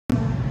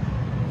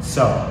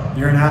So,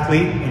 you're an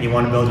athlete and you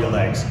want to build your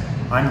legs.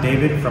 I'm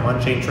David from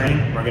Unchained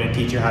Training. We're going to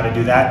teach you how to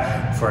do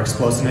that for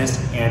explosiveness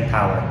and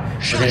power.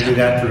 We're going to do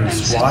that through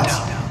squats,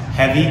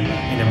 heavy,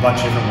 in a bunch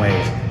of different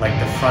ways, like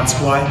the front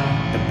squat,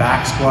 the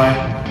back squat,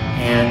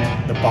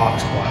 and the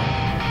box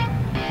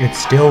squat. It's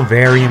still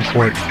very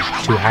important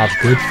to have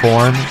good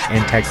form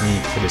and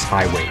technique for this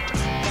high weight.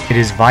 It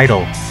is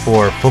vital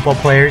for football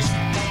players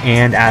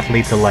and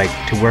athletes alike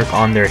to work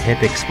on their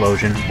hip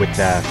explosion with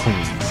the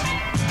cleans.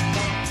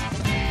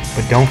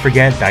 But don't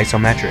forget the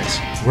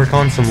isometrics. Work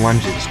on some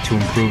lunges to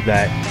improve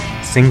that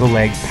single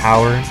leg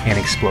power and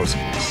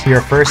explosiveness. For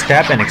your first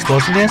step in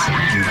explosiveness,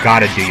 you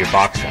gotta do your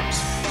box jumps.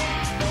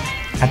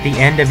 At the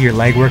end of your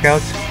leg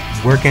workouts,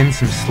 work in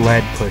some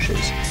sled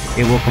pushes.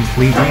 It will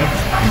completely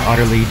and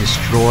utterly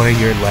destroy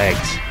your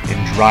legs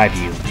and drive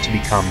you to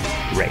become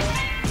great.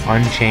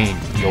 Unchain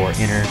your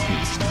inner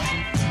beast.